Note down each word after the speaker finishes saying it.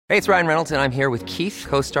Hey, it's Ryan Reynolds, and I'm here with Keith,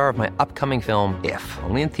 co-star of my upcoming film, If,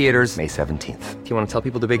 only in theaters May 17th. Do you want to tell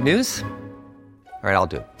people the big news? All right, I'll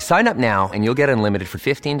do it. Sign up now and you'll get unlimited for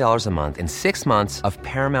 $15 a month and 6 months of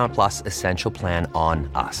Paramount Plus Essential Plan on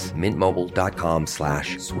us.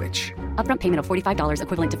 MintMobile.com/switch. Upfront payment of $45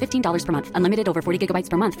 equivalent to $15 per month. Unlimited over 40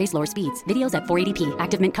 gigabytes per month. Face lower speeds. Videos at 480p.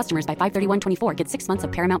 Active Mint customers by 531.24 get 6 months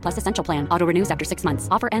of Paramount Plus Essential Plan. Auto renews after 6 months.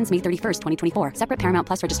 Offer ends May 31st, 2024. Separate Paramount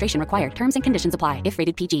Plus registration required. Terms and conditions apply if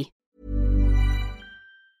rated PG.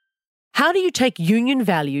 How do you take union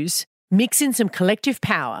values, mix in some collective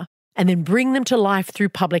power, and then bring them to life through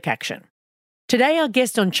public action? Today, our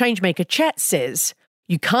guest on ChangeMaker Chat says,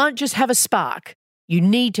 you can't just have a spark, you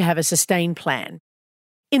need to have a sustained plan.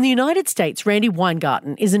 In the United States, Randi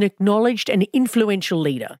Weingarten is an acknowledged and influential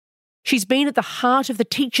leader. She's been at the heart of the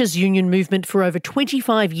teachers' union movement for over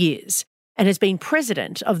 25 years and has been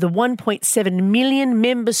president of the 1.7 million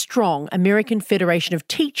member-strong American Federation of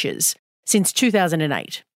Teachers since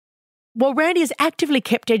 2008. While Randi has actively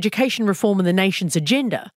kept education reform on the nation's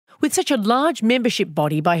agenda, with such a large membership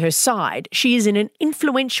body by her side, she is in an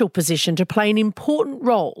influential position to play an important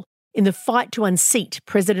role in the fight to unseat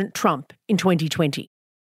President Trump in 2020.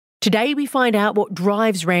 Today, we find out what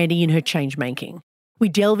drives Randi in her change-making. We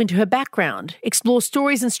delve into her background, explore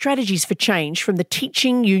stories and strategies for change from the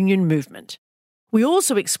teaching union movement. We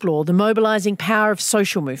also explore the mobilising power of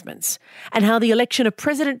social movements and how the election of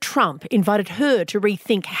President Trump invited her to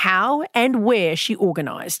rethink how and where she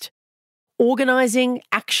organised. Organising,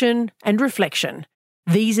 action and reflection.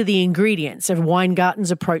 These are the ingredients of Weingarten's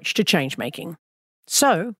approach to change-making.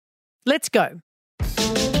 So, let's go.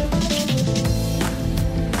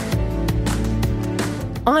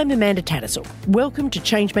 I'm Amanda Tattersall. Welcome to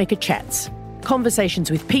ChangeMaker Chats, conversations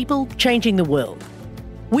with people changing the world.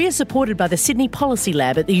 We are supported by the Sydney Policy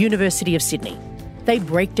Lab at the University of Sydney. They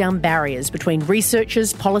break down barriers between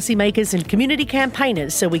researchers, policymakers and community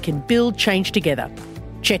campaigners so we can build change together.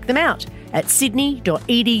 Check them out at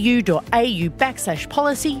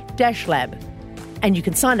sydney.edu.au/policy-lab. And you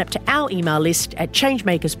can sign up to our email list at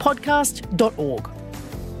changemakerspodcast.org.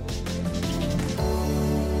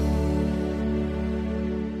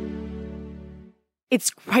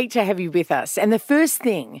 It's great to have you with us. And the first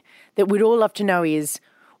thing that we'd all love to know is,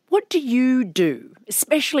 what do you do,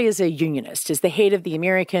 especially as a unionist, as the head of the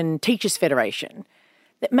American Teachers Federation,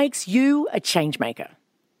 that makes you a change maker?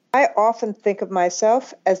 I often think of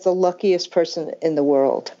myself as the luckiest person in the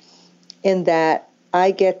world, in that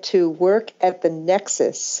I get to work at the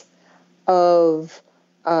nexus of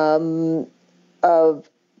public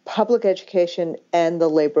education and the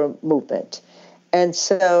labor movement. And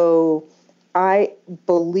so I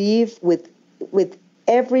believe with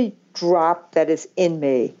every drop that is in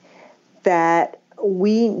me that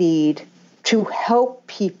we need to help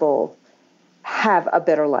people have a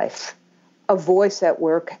better life, a voice at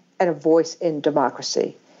work and a voice in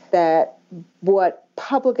democracy. That what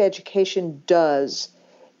public education does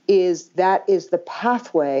is that is the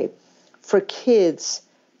pathway for kids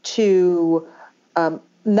to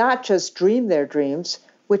not just dream their dreams,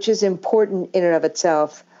 which is important in and of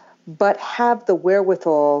itself, but have the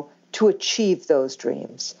wherewithal to achieve those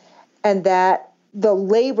dreams. And that the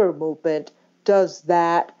labor movement does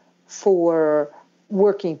that for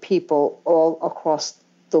working people all across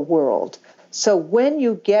the world. So when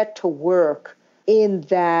you get to work in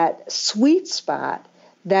that sweet spot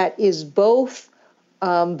that is both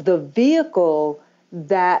the vehicle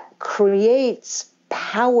that creates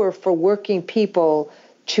power for working people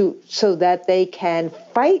so that they can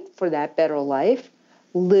fight for that better life,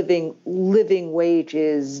 living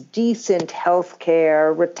wages, decent health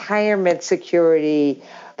care, retirement security,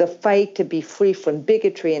 the fight to be free from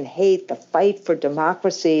bigotry and hate, the fight for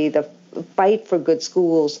democracy, the fight for good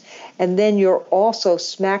schools. And then you're also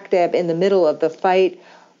smack dab in the middle of the fight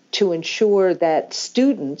to ensure that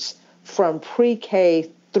students from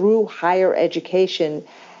pre-K through higher education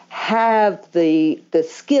have the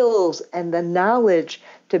skills and the knowledge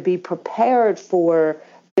to be prepared for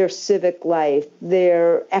their civic life,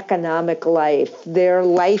 their economic life, their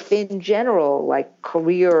life in general, like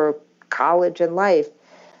career, college, and life.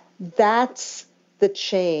 That's the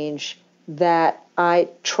change that I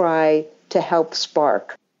try to help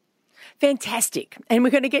spark. Fantastic. And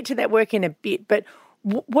we're going to get to that work in a bit. But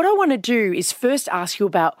what I want to do is first ask you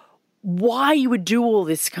about why you would do all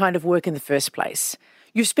this kind of work in the first place.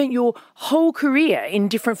 You've spent your whole career in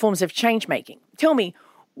different forms of change making. Tell me,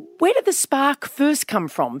 where did the spark first come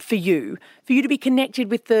from for you to be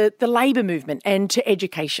connected with the labour movement and to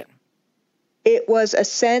education? It was a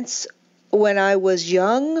sense when I was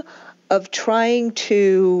young of trying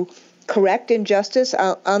to correct injustice.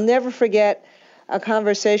 I'll never forget, a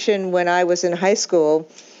conversation when I was in high school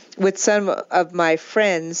with some of my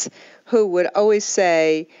friends who would always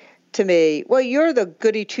say to me, well, you're the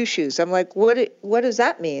goody two-shoes. I'm like, what does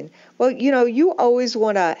that mean? Well, you always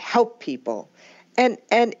want to help people. And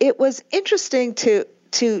it was interesting to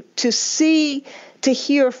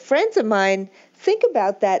hear friends of mine think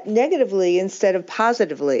about that negatively instead of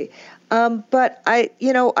positively. But I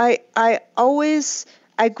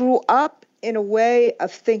grew up in a way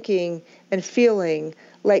of thinking and feeling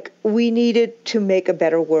like we needed to make a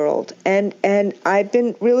better world. And I've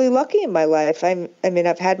been really lucky in my life.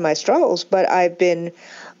 I've had my struggles, but I've been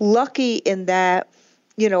lucky in that,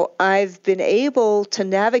 I've been able to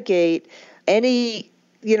navigate any,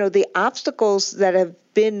 the obstacles that have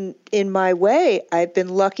been in my way. I've been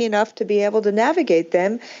lucky enough to be able to navigate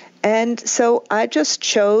them. And so I just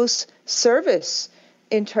chose service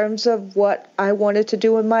in terms of what I wanted to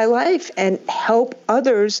do in my life and help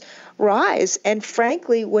others rise. And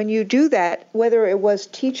frankly, when you do that, whether it was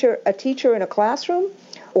a teacher in a classroom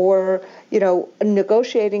or,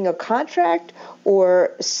 negotiating a contract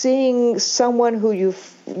or seeing someone who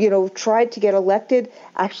you've, tried to get elected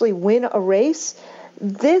actually win a race,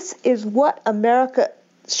 this is what America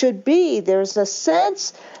should be. There's a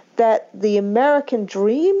sense that the American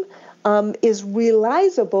dream is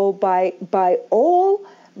realizable by all,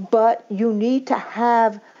 but you need to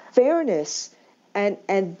have fairness, and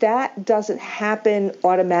that doesn't happen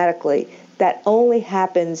automatically. That only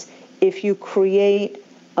happens if you create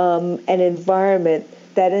an environment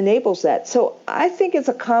that enables that. So I think it's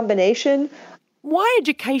a combination. Why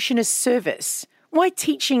education as service? Why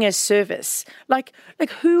teaching as service? Like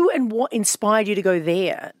who and what inspired you to go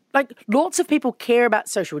there? Like, lots of people care about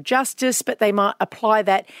social justice, but they might apply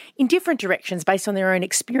that in different directions based on their own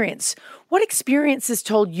experience. What experiences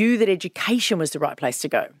told you that education was the right place to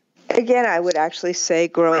go? Again, I would actually say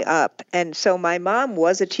growing up. And so my mom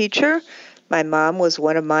was a teacher. My mom was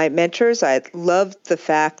one of my mentors. I loved the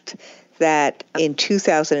fact that in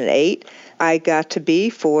 2008, I got to be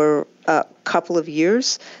for a couple of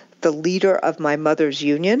years the leader of my mother's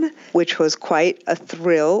union, which was quite a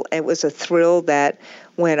thrill. It was a thrill that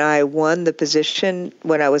when I won the position,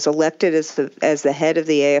 when I was elected as the head of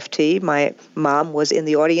the AFT, my mom was in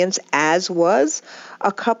the audience, as was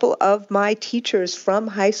a couple of my teachers from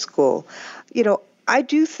high school. I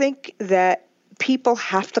do think that people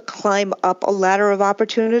have to climb up a ladder of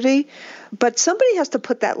opportunity, but somebody has to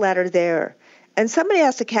put that ladder there, and somebody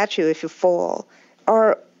has to catch you if you fall.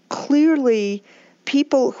 Are clearly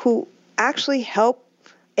people who actually help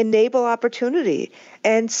enable opportunity.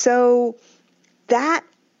 And so that,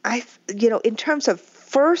 in terms of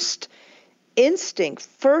first instinct,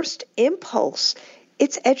 first impulse,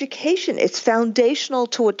 it's education. It's foundational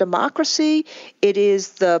to a democracy. It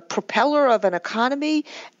is the propeller of an economy,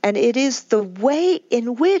 and it is the way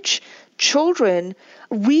in which children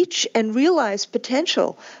reach and realize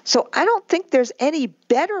potential. So I don't think there's any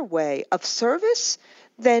better way of service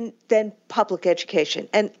than public education.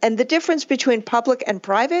 And the difference between public and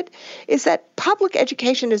private is that public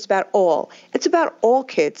education is about all. It's about all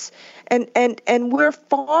kids. And we're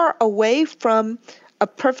far away from a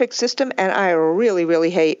perfect system, and I really,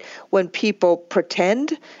 really hate when people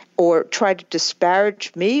pretend or try to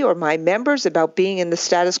disparage me or my members about being in the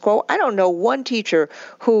status quo. I don't know one teacher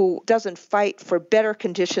who doesn't fight for better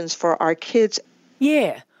conditions for our kids.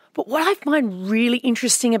 Yeah. But what I find really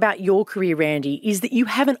interesting about your career, Randi, is that you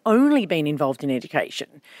haven't only been involved in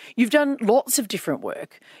education. You've done lots of different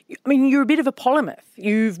work. You're a bit of a polymath.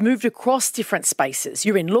 You've moved across different spaces.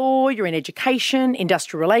 You're in law, you're in education,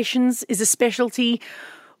 industrial relations is a specialty.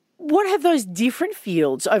 What have those different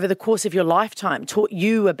fields over the course of your lifetime taught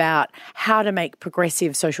you about how to make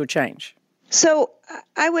progressive social change? So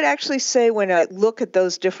I would actually say when I look at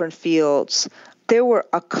those different fields, there were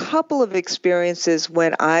a couple of experiences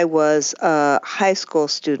when I was a high school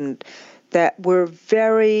student that were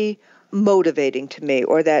very motivating to me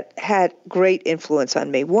or that had great influence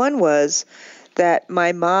on me. One was that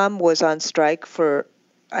my mom was on strike for,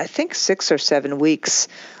 I think, 6 or 7 weeks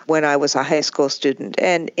when I was a high school student.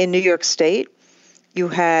 And in New York State, you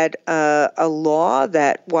had a law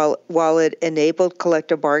that while it enabled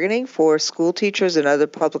collective bargaining for school teachers and other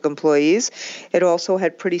public employees, it also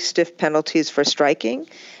had pretty stiff penalties for striking.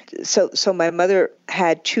 So my mother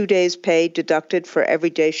had 2 days' pay deducted for every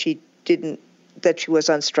day that she was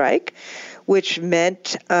on strike, which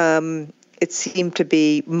meant it seemed to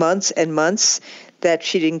be months and months that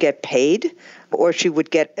she didn't get paid, or she would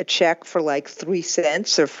get a check for like 3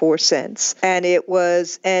 cents or 4 cents.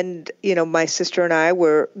 And my sister and I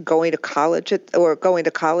were going to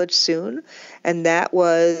college soon. And that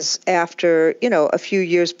was after, a few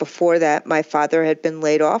years before that, my father had been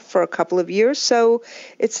laid off for a couple of years. So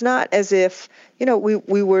it's not as if,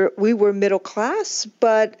 we were middle class,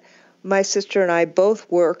 but my sister and I both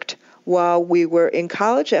worked while we were in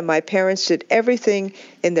college, and my parents did everything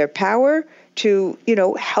in their power to,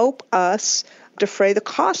 help us defray the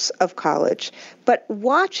costs of college. But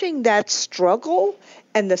watching that struggle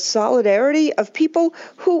and the solidarity of people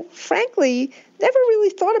who, frankly, never really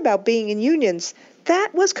thought about being in unions,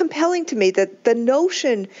 that was compelling to me, that the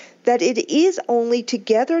notion that it is only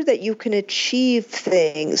together that you can achieve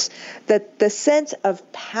things, that the sense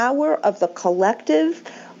of power of the collective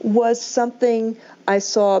was something I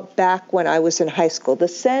saw back when I was in high school. The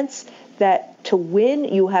sense that to win,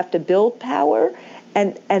 you have to build power,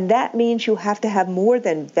 and that means you have to have more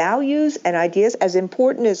than values and ideas, as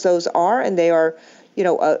important as those are, and they are,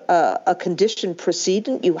 a conditioned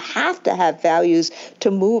precedent. You have to have values to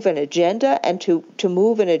move an agenda, and to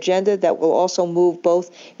move an agenda that will also move both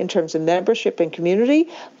in terms of membership and community.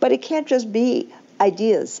 But it can't just be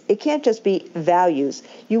ideas. It can't just be values.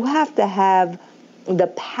 You have to have the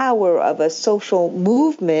power of a social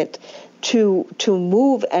movement to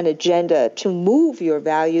move an agenda, to move your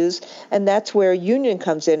values, and that's where union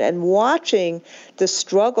comes in. And watching the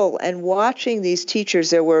struggle and watching these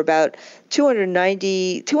teachers, there were about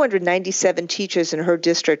 297 teachers in her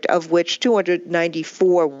district, of which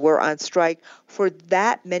 294 were on strike for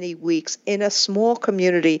that many weeks in a small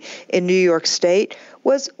community in New York State,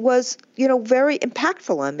 was very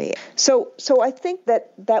impactful on me. So I think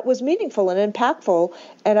that was meaningful and impactful,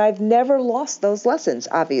 and I've never lost those lessons,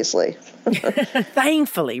 obviously.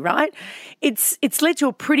 Thankfully, right? It's led to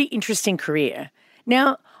a pretty interesting career.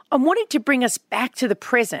 Now, I'm wanting to bring us back to the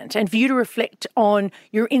present and for you to reflect on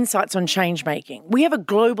your insights on change making. We have a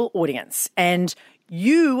global audience, and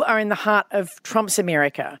you are in the heart of Trump's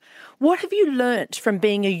America. What have you learnt from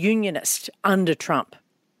being a unionist under Trump?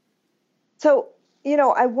 So,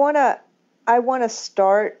 I want to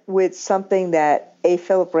start with something that A.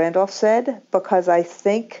 Philip Randolph said, because I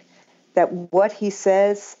think that what he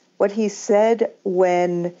said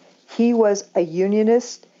when he was a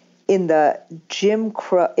unionist in the Jim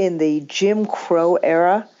Crow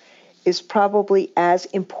era is probably as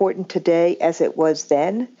important today as it was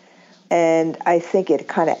then. And I think it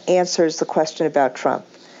kind of answers the question about Trump,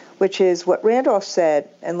 which is what Randolph said,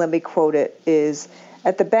 and let me quote it, is,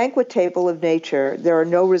 "At the banquet table of nature, there are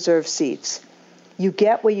no reserved seats. You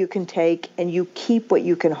get what you can take, and you keep what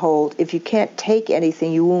you can hold. If you can't take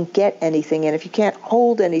anything, you won't get anything. And if you can't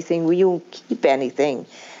hold anything, well, you won't keep anything.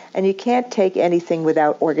 And you can't take anything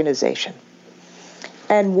without organization."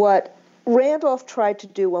 And what Randolph tried to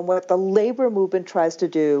do, and what the labor movement tries to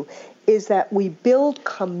do, is that we build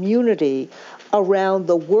community around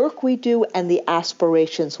the work we do and the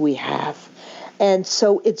aspirations we have. And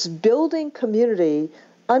so it's building community,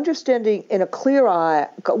 understanding with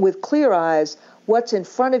clear eyes what's in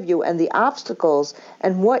front of you and the obstacles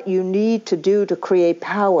and what you need to do to create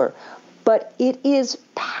power. But it is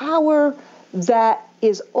power that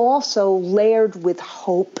is also layered with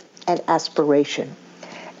hope and aspiration.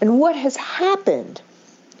 And what has happened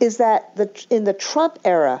is that in the Trump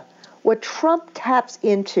era, what Trump taps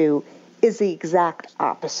into is the exact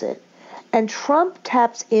opposite. And Trump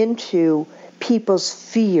taps into people's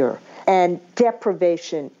fear and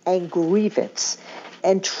deprivation and grievance,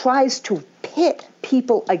 and tries to pit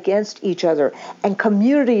people against each other and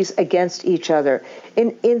communities against each other.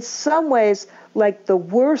 In some ways, like the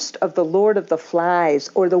worst of the Lord of the Flies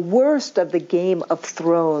or the worst of the Game of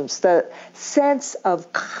Thrones, the sense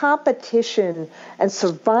of competition and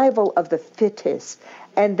survival of the fittest,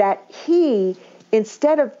 and that he,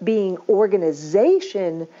 instead of being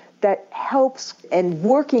organization that helps and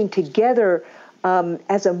working together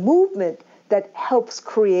as a movement that helps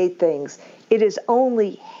create things, it is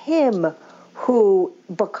only him who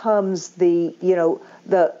becomes the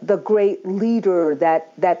great leader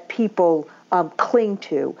that people cling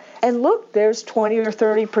to. And look, there's 20 or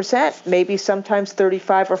 30%, maybe sometimes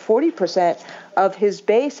 35 or 40% of his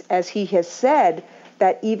base, as he has said,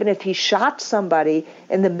 that even if he shot somebody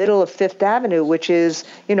in the middle of Fifth Avenue, which is,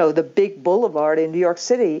 the big boulevard in New York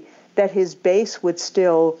City, that his base would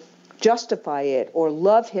still justify it or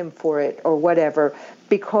love him for it or whatever,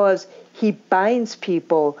 because he binds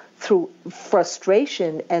people through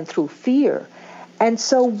frustration and through fear. And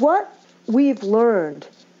so what I've learned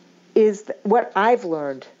is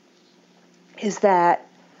that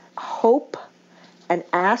hope and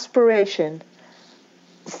aspiration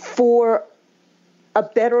for a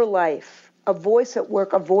better life, a voice at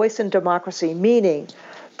work, a voice in democracy, meaning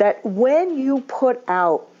that when you put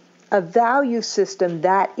out a value system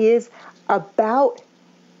that is about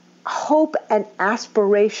hope and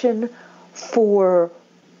aspiration for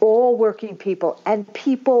all working people, and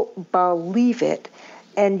people believe it,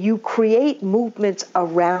 and you create movements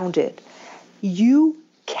around it, you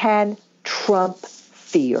can trump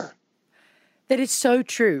fear. That is so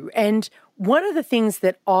true. And one of the things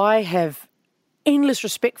that I have endless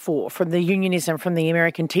respect for from the unionism from the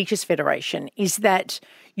American Teachers Federation is that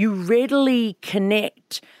you readily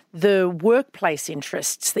connect the workplace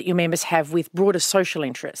interests that your members have with broader social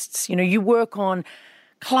interests. You know, you work on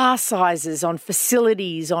class sizes, on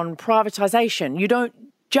facilities, on privatisation. You don't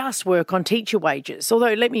just work on teacher wages.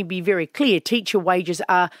 Although, let me be very clear, teacher wages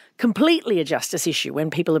are completely a justice issue when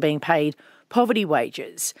people are being paid poverty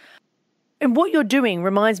wages. And what you're doing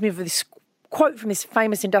reminds me of this quote from this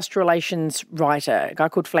famous industrial relations writer, a guy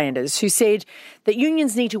called Flanders, who said that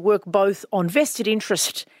unions need to work both on vested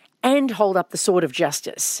interest and hold up the sword of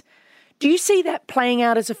justice. Do you see that playing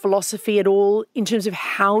out as a philosophy at all in terms of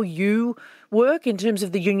how you work, in terms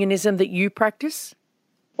of the unionism that you practice?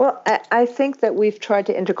 Well, I think that we've tried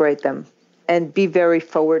to integrate them and be very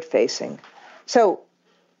forward-facing. So,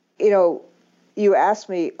 you asked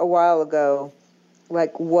me a while ago,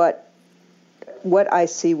 like what I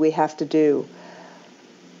see we have to do.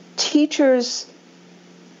 Teachers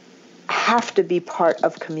have to be part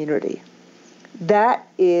of community. That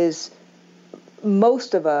is,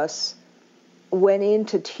 most of us went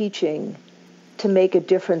into teaching to make a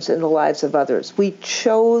difference in the lives of others. We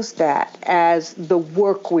chose that as the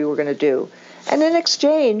work we were going to do. And in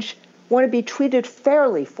exchange, want to be treated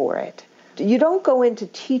fairly for it. You don't go into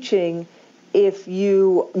teaching if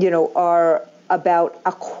you are about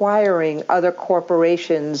acquiring other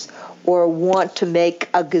corporations or want to make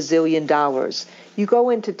a gazillion dollars. You go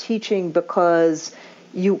into teaching because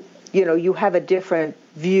you have a different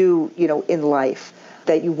view, in life,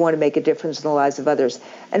 that you want to make a difference in the lives of others.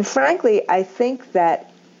 And frankly, I think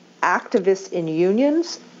that activists in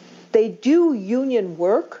unions, they do union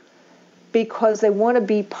work because they want to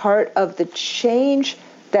be part of the change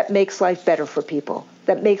that makes life better for people,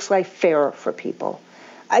 that makes life fairer for people.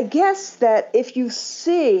 I guess that if you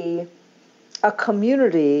see a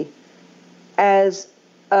community as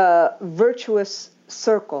a virtuous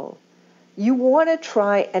circle, you want to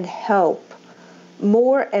try and help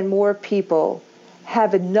more and more people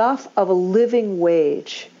have enough of a living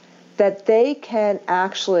wage that they can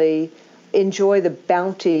actually enjoy the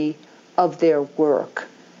bounty of their work.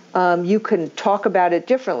 You can talk about it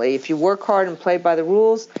differently. If you work hard and play by the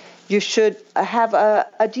rules, you should have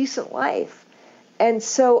a decent life. And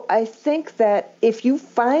so I think that if you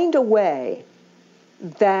find a way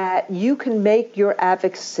that you can make your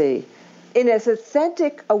advocacy in as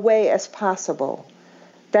authentic a way as possible,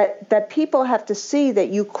 that people have to see that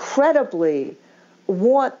you credibly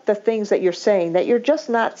want the things that you're saying, that you're just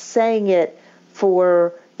not saying it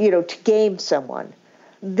for, to game someone,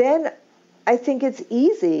 then I think it's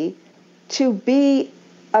easy to be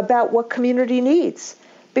about what community needs.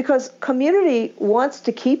 Because community wants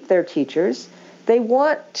to keep their teachers. They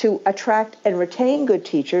want to attract and retain good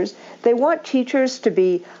teachers. They want teachers to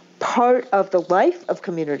be part of the life of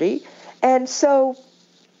community. And so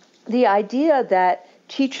the idea that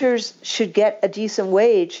teachers should get a decent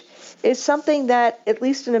wage is something that, at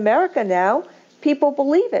least in America now, people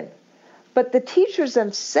believe in. But the teachers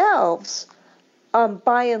themselves,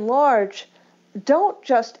 by and large, don't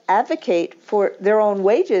just advocate for their own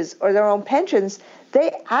wages or their own pensions.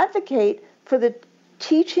 They advocate for the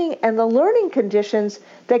teaching and the learning conditions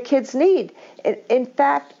that kids need. In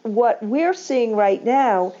fact, what we're seeing right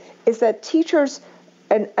now is that teachers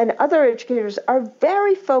and other educators are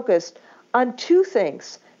very focused on two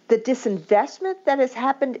things: the disinvestment that has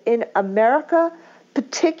happened in America,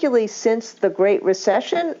 particularly since the Great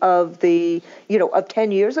Recession of 10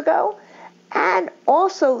 years ago, and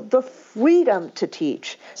also the freedom to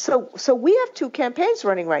teach. So we have two campaigns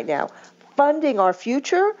running right now: Funding Our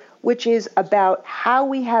Future, which is about how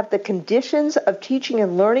we have the conditions of teaching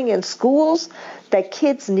and learning in schools that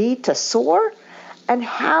kids need to soar, and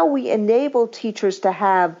how we enable teachers to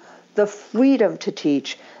have the freedom to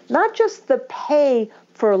teach, not just the pay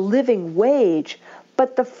for a living wage,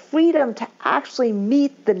 but the freedom to actually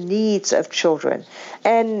meet the needs of children.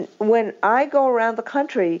 And when I go around the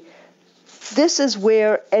country, this is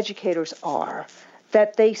where educators are,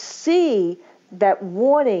 that they see that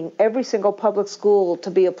wanting every single public school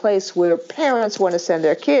to be a place where parents want to send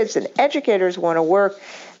their kids and educators want to work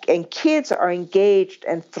and kids are engaged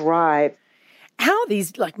and thrive. How are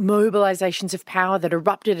these like mobilizations of power that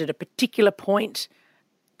erupted at a particular point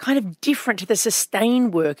kind of different to the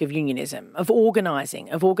sustained work of unionism, of organising,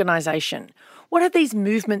 of organisation? What have these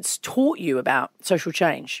movements taught you about social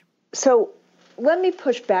change? So let me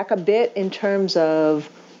push back a bit in terms of,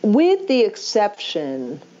 with the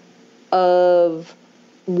exception of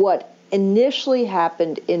what initially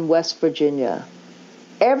happened in West Virginia,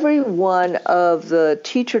 every one of the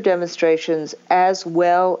teacher demonstrations, as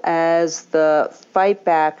well as the fight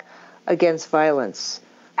back against violence,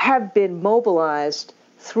 have been mobilized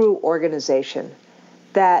through organization.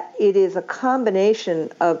 That it is a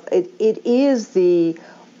combination of, it is the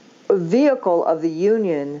vehicle of the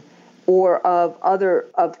union or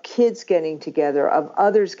of kids getting together, of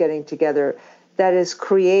others getting together, that has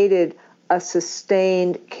created a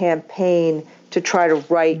sustained campaign to try to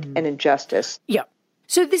right an injustice. Yeah.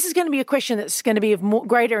 So this is going to be a question that's going to be of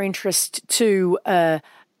greater interest to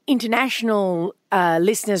international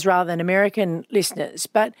listeners rather than American listeners.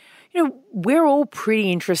 But, you know, we're all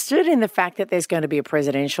pretty interested in the fact that there's going to be a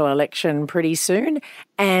presidential election pretty soon.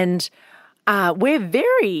 And we're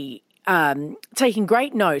very taking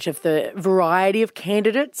great note of the variety of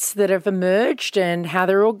candidates that have emerged and how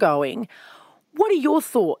they're all going. What are your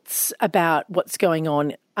thoughts about what's going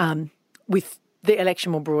on with the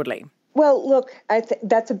election more broadly? Well, look,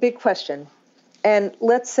 that's a big question. And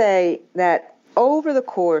let's say that over the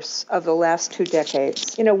course of the last 2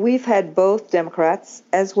 decades, you know, we've had both Democrats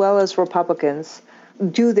as well as Republicans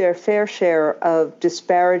do their fair share of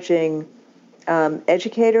disparaging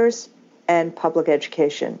educators and public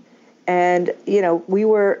education. And, you know, we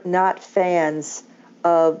were not fans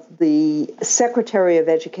of the Secretary of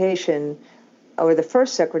Education, or the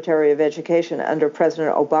first Secretary of Education under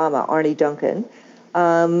President Obama, Arne Duncan,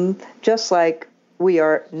 just like we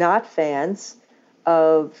are not fans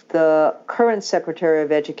of the current Secretary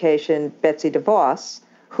of Education, Betsy DeVos,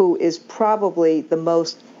 who is probably the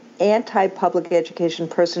most anti-public education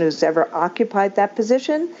person who's ever occupied that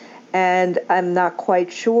position. And I'm not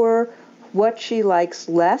quite sure what she likes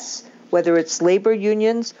less, whether it's labor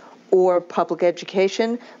unions or public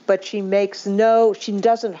education, but she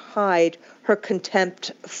doesn't hide her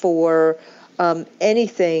contempt for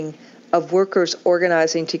anything of workers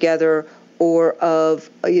organizing together or of,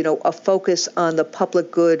 you know, a focus on the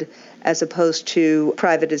public good as opposed to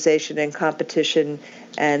privatization and competition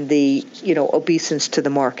and the, you know, obeisance to the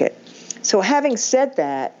market. So having said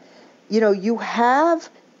that, you know, you have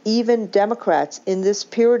even Democrats in this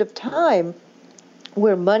period of time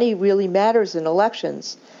where money really matters in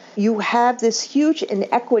elections. You have this huge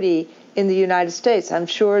inequity in the United States. I'm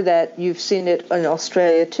sure that you've seen it in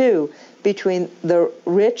Australia too, between the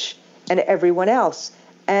rich and everyone else.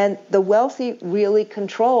 And the wealthy really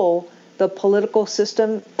control the political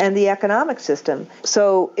system and the economic system.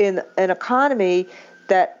 So in an economy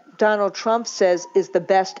that Donald Trump says is the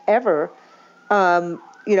best ever,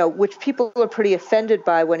 you know, which people are pretty offended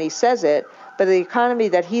by when he says it, but the economy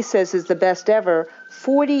that he says is the best ever,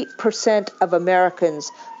 40% of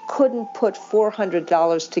Americans couldn't put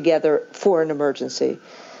 $400 together for an emergency.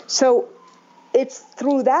 So it's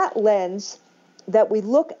through that lens that we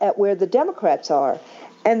look at where the Democrats are.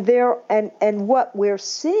 And what we're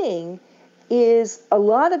seeing is a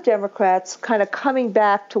lot of Democrats kind of coming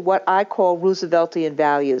back to what I call Rooseveltian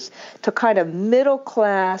values, to kind of middle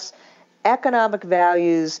class economic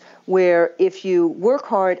values where if you work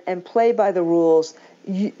hard and play by the rules,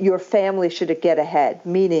 your family should get ahead,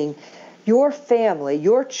 meaning your family,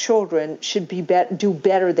 your children should do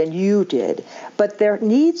better than you did. But there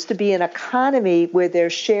needs to be an economy where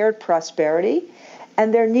there's shared prosperity,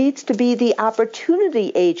 and there needs to be the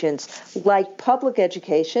opportunity agents like public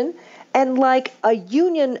education and like a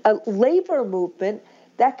labor movement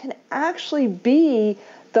that can actually be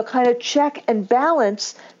the kind of check and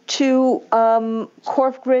balance to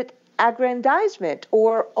corporate aggrandizement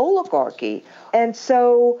or oligarchy. And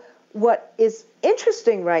so what is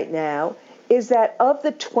interesting right now is that of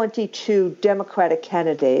the 22 Democratic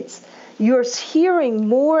candidates, you're hearing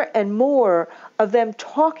more and more of them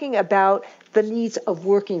talking about the needs of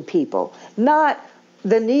working people, not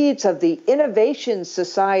the needs of the innovation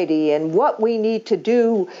society and what we need to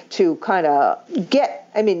do to kind of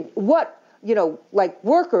like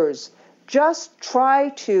workers just try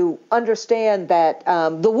to understand that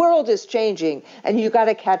the world is changing and you got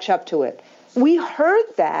to catch up to it. We heard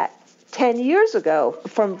that 10 years ago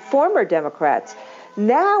from former Democrats.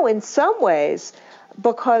 Now, in some ways,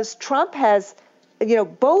 because Trump has,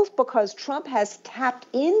 because Trump has tapped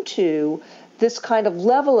into this kind of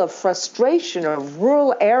level of frustration of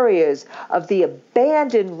rural areas, of the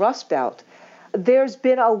abandoned Rust Belt, there's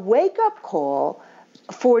been a wake-up call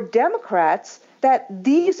for Democrats that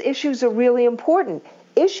these issues are really important.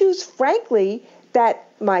 Issues, frankly, that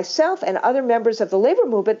myself and other members of the labor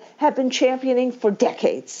movement have been championing for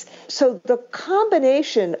decades. So the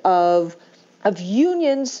combination of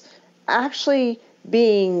unions actually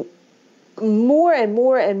being more and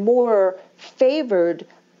more and more favored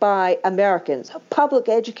by Americans, public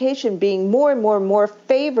education being more and more and more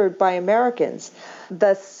favored by Americans,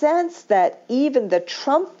 the sense that even the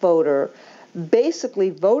Trump voter basically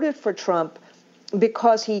voted for Trump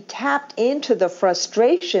because he tapped into the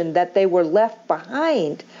frustration that they were left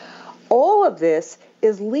behind, all of this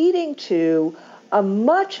is leading to a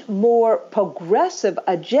much more progressive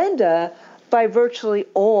agenda by virtually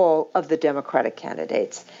all of the Democratic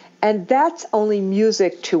candidates. And that's only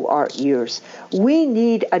music to our ears. We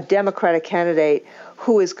need a Democratic candidate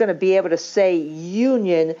who is going to be able to say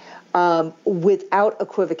union without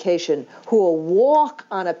equivocation, who will walk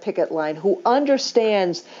on a picket line, who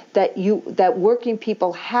understands that working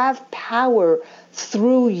people have power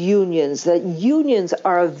through unions, that unions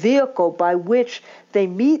are a vehicle by which they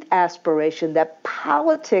meet aspiration, that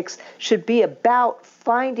politics should be about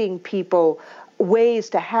finding people ways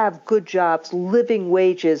to have good jobs, living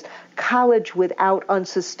wages, college without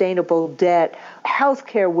unsustainable debt,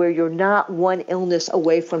 healthcare where you're not one illness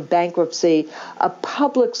away from bankruptcy, a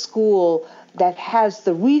public school that has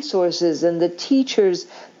the resources and the teachers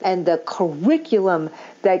and the curriculum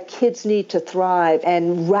that kids need to thrive,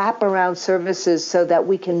 and wraparound services so that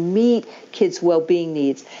we can meet kids' well-being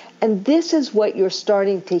needs. And this is what you're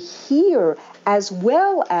starting to hear, as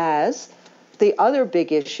well as the other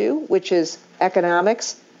big issue, which is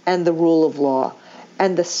economics and the rule of law,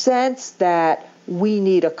 and the sense that we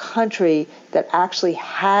need a country that actually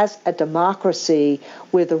has a democracy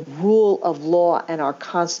where the rule of law and our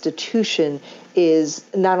Constitution is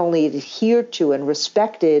not only adhered to and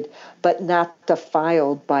respected, but not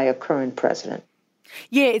defiled by a current president.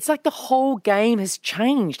 Yeah, it's like the whole game has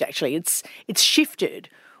changed, actually. It's shifted,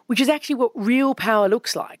 which is actually what real power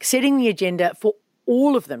looks like, setting the agenda for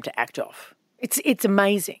all of them to act off. It's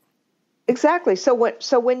amazing. Exactly. So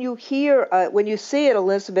when you hear, when you see it,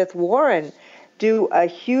 Elizabeth Warren do a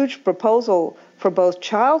huge proposal for both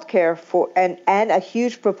childcare and a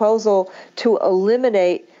huge proposal to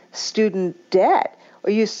eliminate student debt,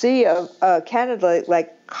 or you see a candidate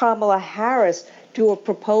like Kamala Harris do a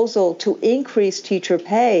proposal to increase teacher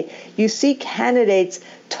pay, you see candidates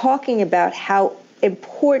talking about how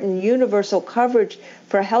important universal coverage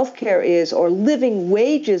for healthcare is, or living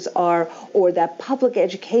wages are, or that public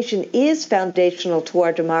education is foundational to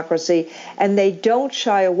our democracy, and they don't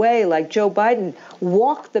shy away, like Joe Biden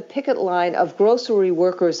walked the picket line of grocery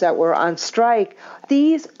workers that were on strike.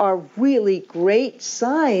 These are really great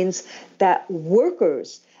signs that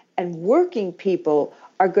workers and working people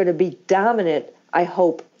are going to be dominant, I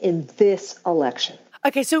hope, in this election.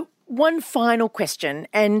 Okay, so one final question,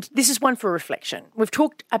 and this is one for reflection. We've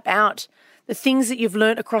talked about the things that you've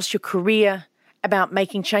learnt across your career about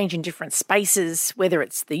making change in different spaces, whether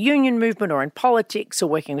it's the union movement or in politics or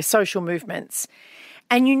working with social movements.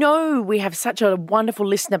 And you know we have such a wonderful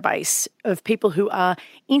listener base of people who are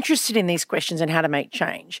interested in these questions and how to make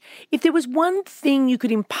change. If there was one thing you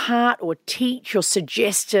could impart or teach or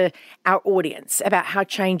suggest to our audience about how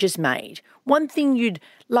change is made, one thing you'd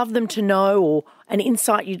love them to know or an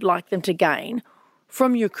insight you'd like them to gain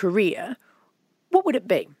from your career, what would it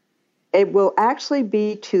be? It will actually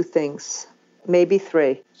be two things, maybe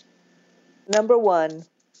three. Number one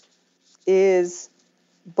is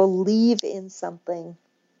believe in something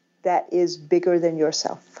that is bigger than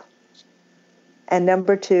yourself. And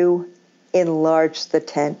number two, enlarge the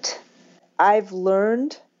tent. I've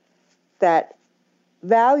learned that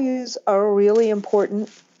values are really important,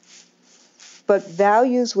 but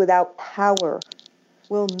values without power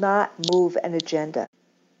will not move an agenda.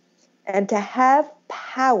 And to have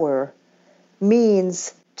power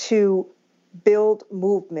means to build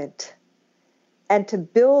movement. And to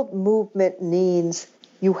build movement means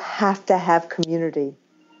you have to have community.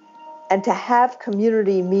 And to have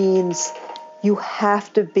community means you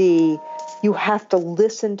have to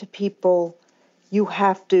listen to people, you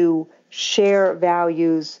have to share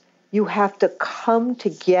values, you have to come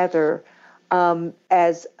together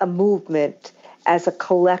as a movement, as a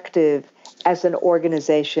collective, as an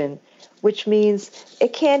organization, which means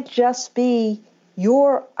it can't just be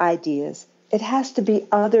your ideas. It has to be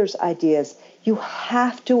others' ideas. You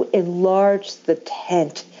have to enlarge the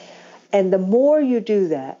tent. And the more you do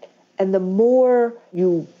that, and the more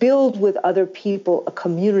you build with other people a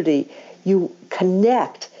community, you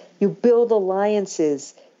connect, you build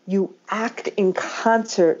alliances, you act in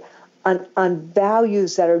concert on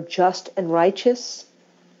values that are just and righteous,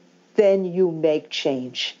 then you make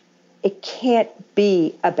change. It can't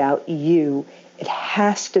be about you. It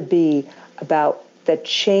has to be about the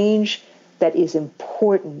change that is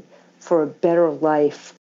important for a better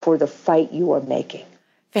life, for the fight you are making.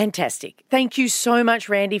 Fantastic. Thank you so much,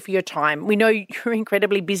 Randi, for your time. We know you're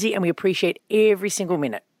incredibly busy and we appreciate every single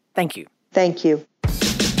minute. Thank you. Thank you.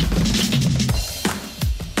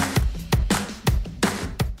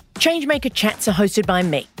 ChangeMaker Chats are hosted by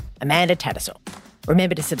me, Amanda Tattersall.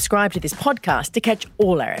 Remember to subscribe to this podcast to catch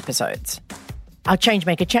all our episodes. Our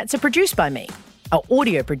ChangeMaker Chats are produced by me. Our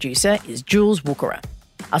audio producer is Jules Wookera.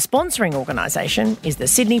 Our sponsoring organisation is the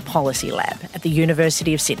Sydney Policy Lab at the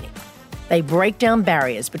University of Sydney. They break down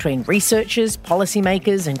barriers between researchers,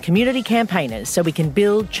 policymakers and community campaigners so we can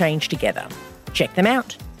build change together. Check them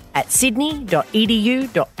out at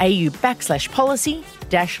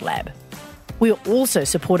sydney.edu.au/policy-lab. We are also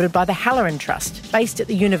supported by the Halloran Trust, based at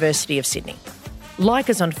the University of Sydney. Like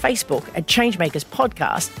us on Facebook at Changemakers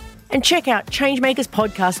Podcast and check out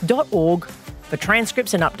changemakerspodcast.org for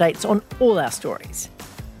transcripts and updates on all our stories.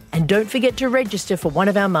 And don't forget to register for one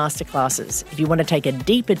of our masterclasses if you want to take a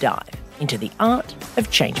deeper dive into the art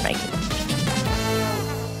of changemaking.